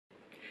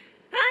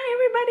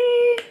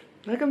everybody!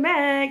 Welcome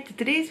back to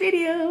today's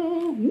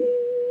video. Woo!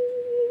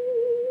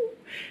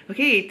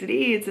 Okay,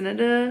 today it's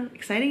another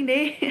exciting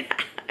day.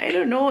 I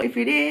don't know if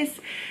it is,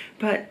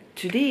 but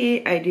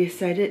today I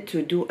decided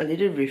to do a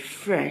little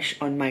refresh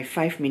on my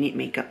 5-minute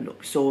makeup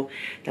look. So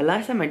the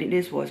last time I did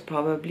this was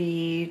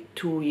probably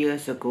 2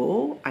 years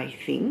ago, I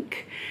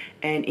think.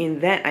 And in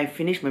that, I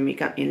finished my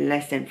makeup in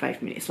less than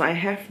 5 minutes. So I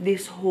have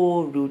this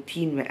whole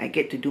routine where I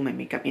get to do my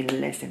makeup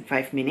in less than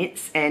 5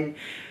 minutes. And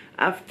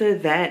after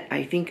that,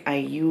 I think I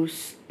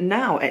use,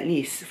 now at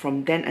least,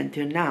 from then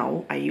until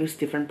now, I use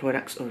different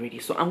products already.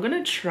 So I'm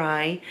gonna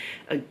try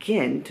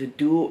again to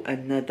do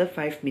another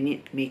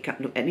 5-minute makeup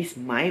look, at least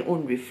my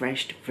own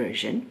refreshed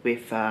version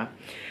with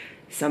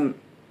some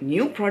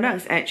new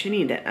products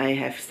actually that I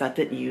have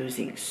started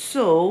using.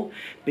 So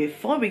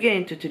before we get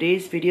into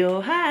today's video,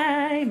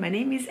 hi, my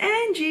name is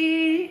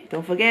Angie.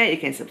 Don't forget, you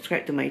can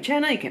subscribe to my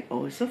channel. You can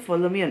also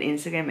follow me on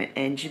Instagram at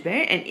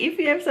Ngiebear. And if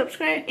you have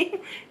subscribed,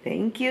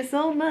 thank you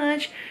so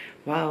much.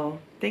 Wow,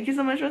 thank you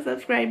so much for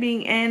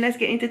subscribing, and let's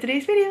get into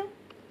today's video.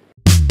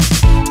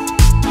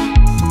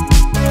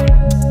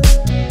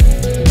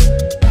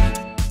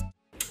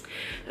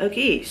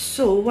 Okay,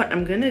 so what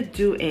I'm gonna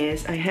do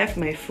is I have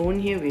my phone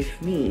here with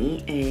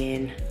me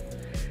and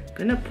I'm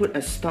gonna put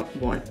a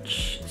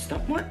stopwatch.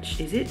 Stopwatch?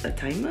 Is it a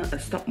timer? A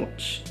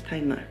stopwatch.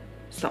 Timer.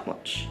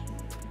 Stopwatch.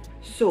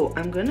 So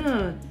I'm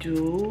gonna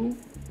do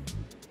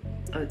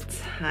a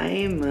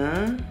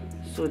timer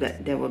so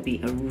that there will be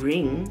a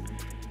ring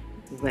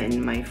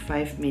when my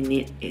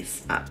 5-minute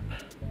is up.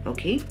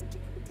 Okay?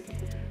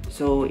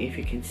 So if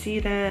you can see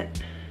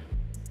that,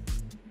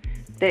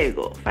 there you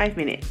go, 5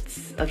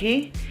 minutes.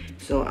 Okay?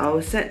 So I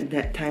will set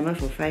that timer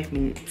for 5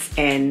 minutes,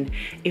 and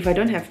if I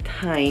don't have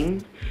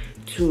time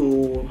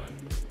to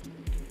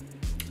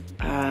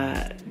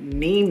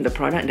name the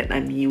product that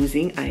I'm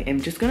using, I am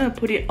just gonna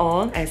put it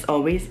all, as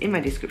always, in my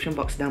description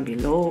box down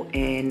below.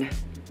 And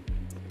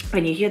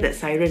when you hear that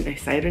siren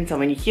sound,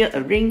 when you hear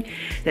a ring,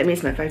 that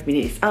means my 5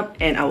 minutes is up,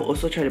 and I will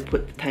also try to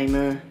put the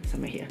timer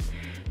somewhere here.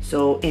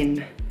 So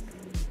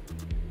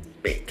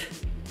wait.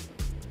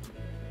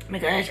 Oh my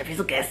gosh, I feel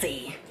so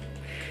gassy.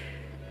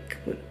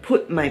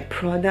 Put my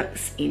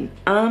products in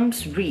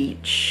arm's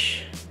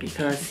reach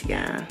because,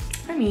 yeah,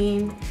 I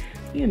mean,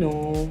 you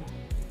know.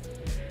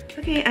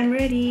 Okay, I'm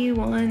ready.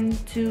 1,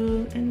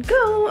 2, and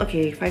go.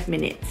 Okay, 5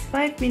 minutes.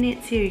 5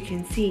 minutes here, you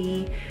can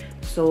see.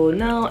 So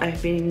now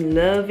I've been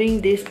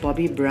loving this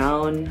Bobbi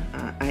Brown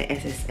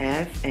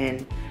ISSF,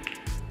 and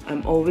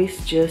I'm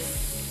always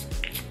just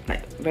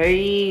like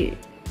very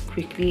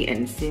quickly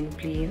and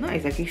simply, not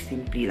exactly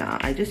simply lah,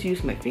 I just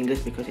use my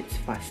fingers because it's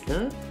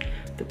faster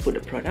to put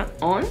the product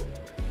on.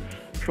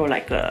 So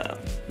like a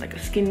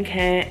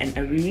skincare, and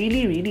I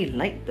really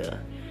like the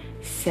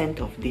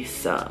scent of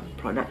this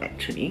product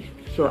actually.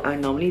 So I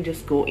normally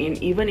just go in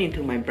even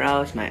into my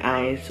brows, my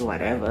eyes,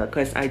 whatever,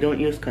 because I don't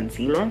use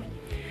concealer,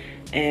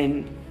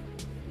 and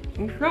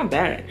it's not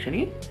bad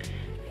actually.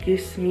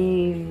 Gives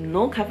me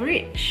no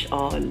coverage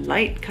or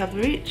light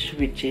coverage,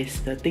 which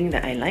is the thing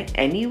that I like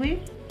anyway.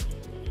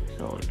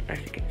 So as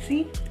you can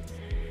see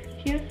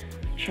here,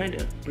 try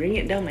to bring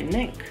it down my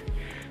neck,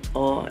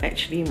 or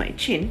actually my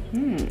chin.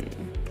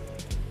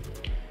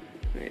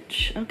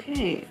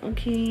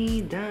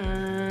 Okay,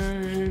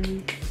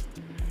 done.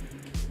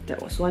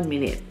 That was 1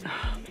 minute.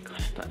 Oh my god,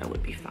 I thought that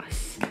would be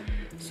fast.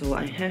 So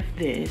I have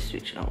this,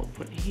 which I will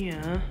put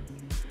here.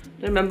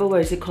 Don't remember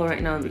what is it called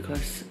right now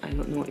because I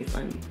don't know if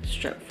I'm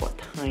strapped for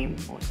time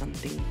or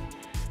something.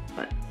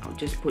 But I'll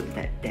just put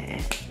that there.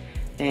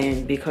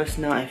 And because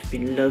now I've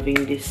been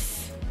loving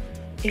this,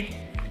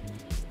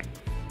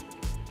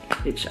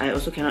 which I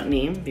also cannot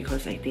name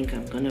because I think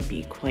I'm gonna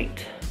be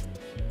quite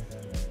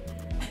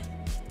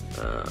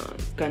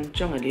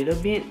kanchong a little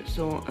bit,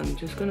 so I'm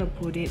just gonna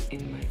put it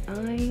in my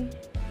eye.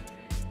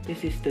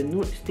 This is the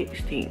Nudestix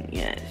thing.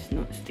 Yes,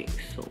 Nudestix.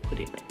 So put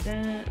it like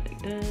that,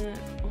 like that.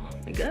 Oh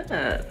my god,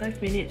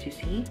 5 minutes, you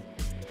see?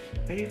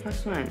 Very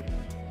fast one.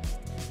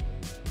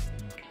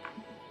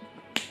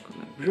 Got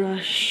my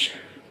brush.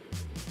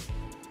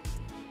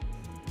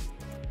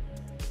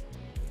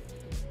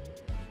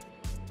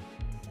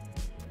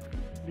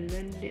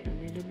 Blend it a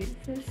little bit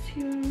first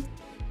here.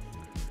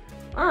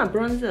 Ah,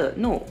 bronzer.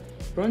 No,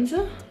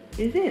 bronzer?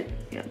 Is it?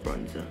 Yeah,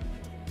 bronzer.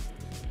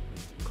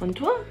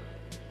 Contour?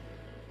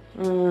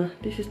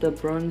 This is the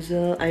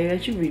bronzer. I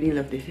actually really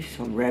love this. This is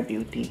from Rare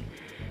Beauty.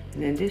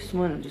 And then this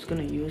one, I'm just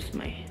gonna use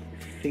my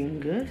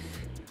fingers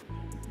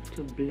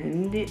to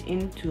blend it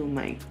into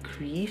my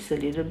crease a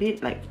little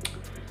bit, like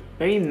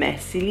very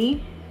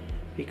messily,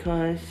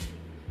 because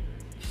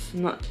it's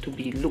not to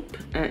be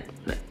looked at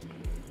like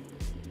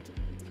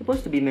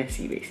supposed to be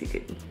messy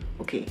basically.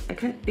 Okay, I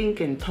can't think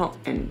and talk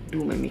and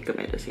do my makeup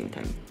at the same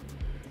time.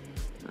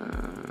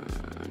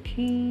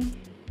 Okay,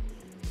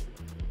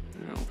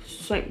 I'll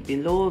swipe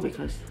below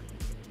because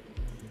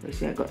you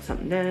see I got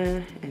some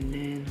there, and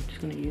then I'm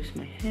just gonna use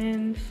my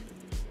hands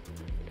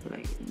to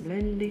like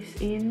blend this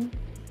in.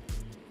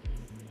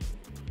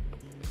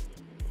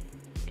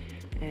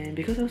 And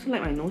because I also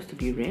like my nose to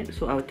be red,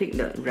 so I'll take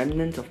the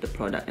remnants of the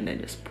product and then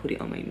just put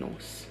it on my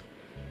nose.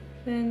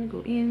 Then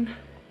go in.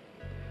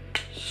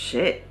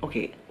 Shit.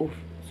 Okay. Oh,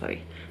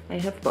 sorry. I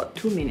have about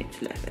 2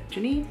 minutes left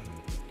actually.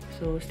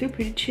 So still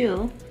pretty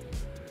chill.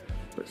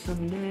 Put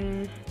some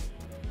there.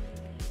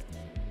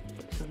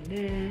 Put some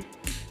there.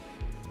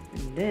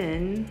 And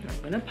then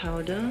I'm gonna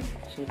powder.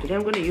 So today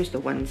I'm gonna use the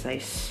one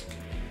size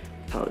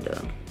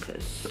powder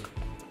because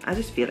I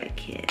just feel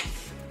like it.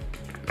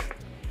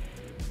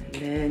 And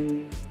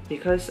then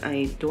because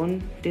I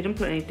didn't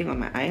put anything on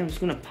my eye, I'm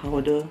just gonna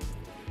powder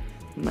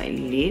my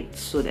lids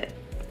so that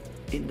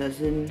it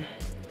doesn't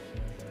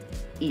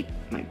eat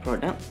my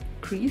product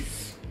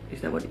crease.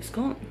 Is that what it's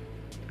called?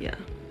 Yeah,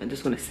 I'm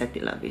just gonna set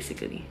it up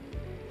basically.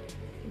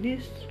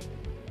 This.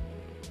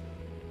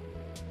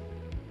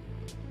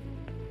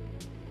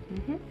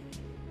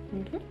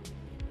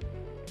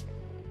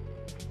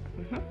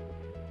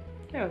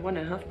 There are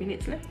 1.5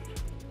 minutes left.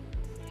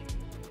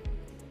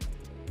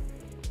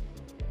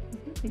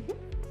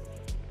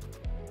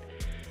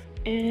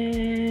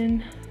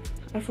 And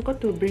I forgot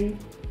to bring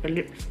a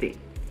lipstick,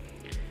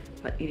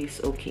 but it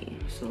is okay.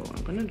 So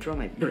I'm gonna draw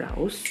my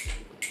brows.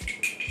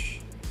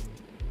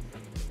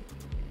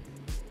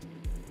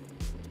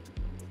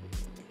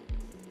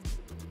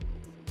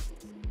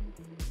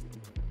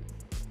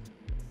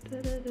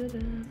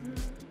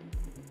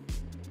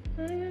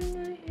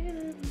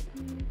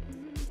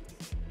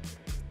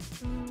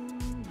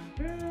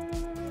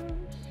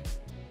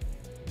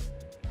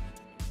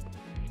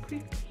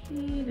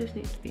 Quickly, just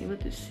need to be able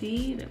to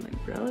see that my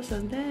brows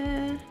are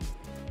there.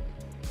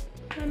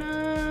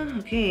 Ta-da!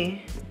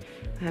 Okay,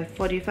 I have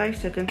 45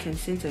 seconds, and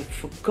since I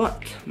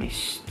forgot my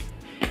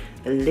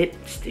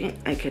lipstick,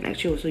 I can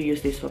actually also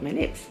use this for my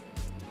lips.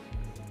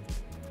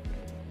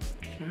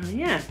 So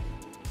yeah.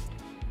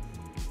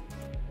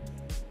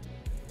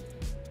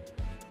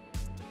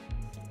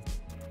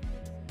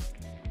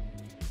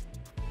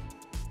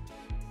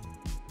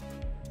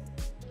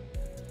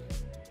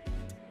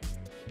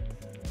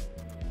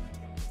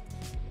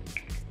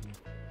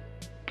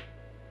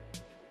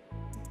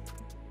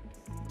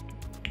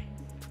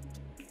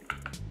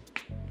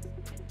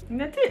 And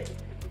that's it.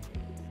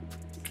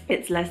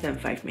 It's less than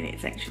 5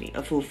 minutes actually,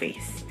 a full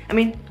face. I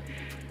mean,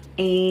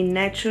 a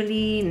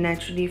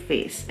naturally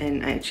face.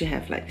 And I actually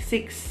have like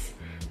 6,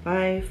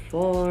 5,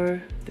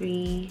 4,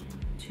 3,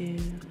 2,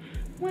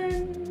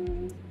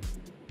 1.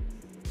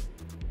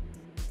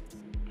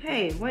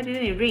 Hey, why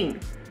didn't it ring?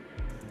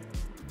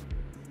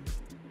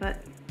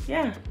 But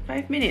yeah,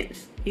 5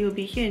 minutes. It will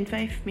be here in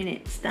 5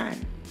 minutes,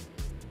 done.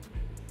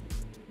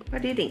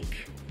 What do you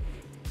think?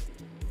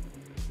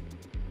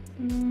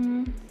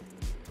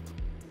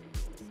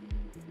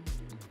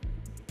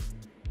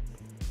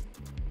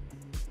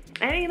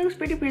 I think it looks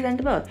pretty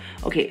presentable.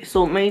 Okay,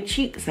 so my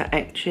cheeks are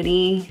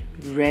actually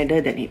redder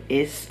than it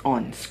is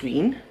on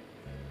screen.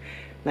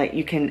 Like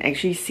you can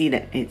actually see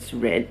that it's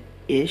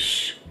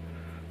red-ish.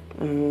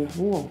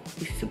 Oh,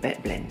 this is a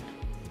bad blend.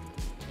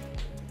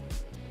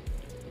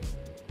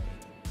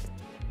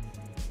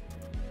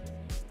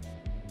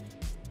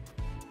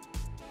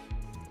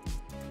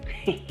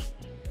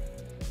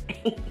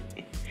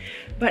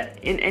 But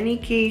in any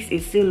case,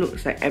 it still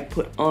looks like I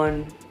put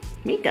on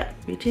makeup,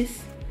 which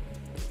is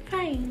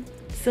fine.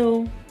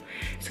 So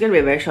it's gonna be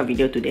a very short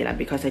video today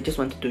because I just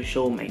wanted to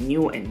show my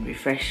new and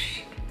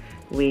refreshed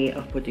way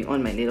of putting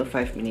on my little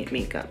 5-minute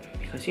makeup.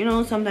 Because you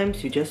know,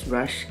 sometimes you just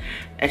rush.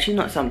 Actually,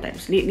 not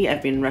sometimes. Lately,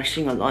 I've been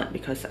rushing a lot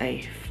because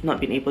I've not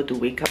been able to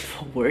wake up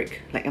for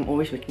work. Like I'm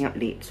always waking up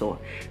late, so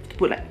I have to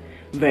put like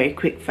very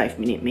quick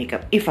 5-minute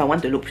makeup if I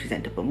want to look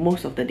presentable.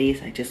 Most of the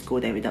days I just go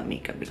there without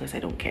makeup because I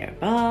don't care.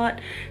 But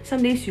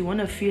some days you want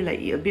to feel like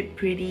you're a bit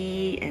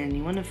pretty and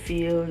you want to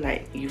feel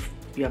like you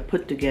are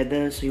put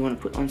together, so you want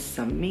to put on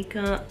some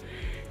makeup.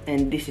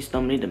 And this is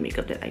normally the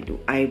makeup that I do.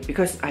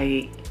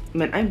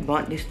 When I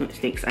bought this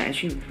Nudestix, I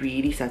actually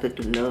really started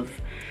to love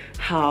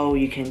how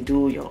you can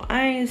do your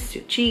eyes,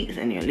 your cheeks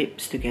and your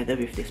lips together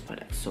with this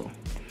product. So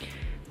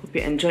hope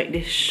you enjoyed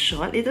this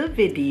short little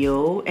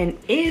video. And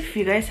if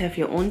you guys have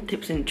your own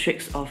tips and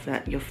tricks of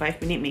your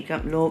 5-minute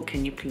makeup look,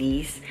 can you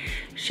please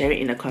share it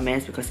in the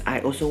comments, because I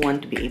also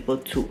want to be able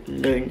to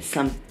learn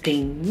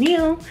something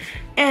new.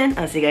 And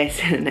I'll see you guys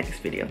in the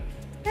next video.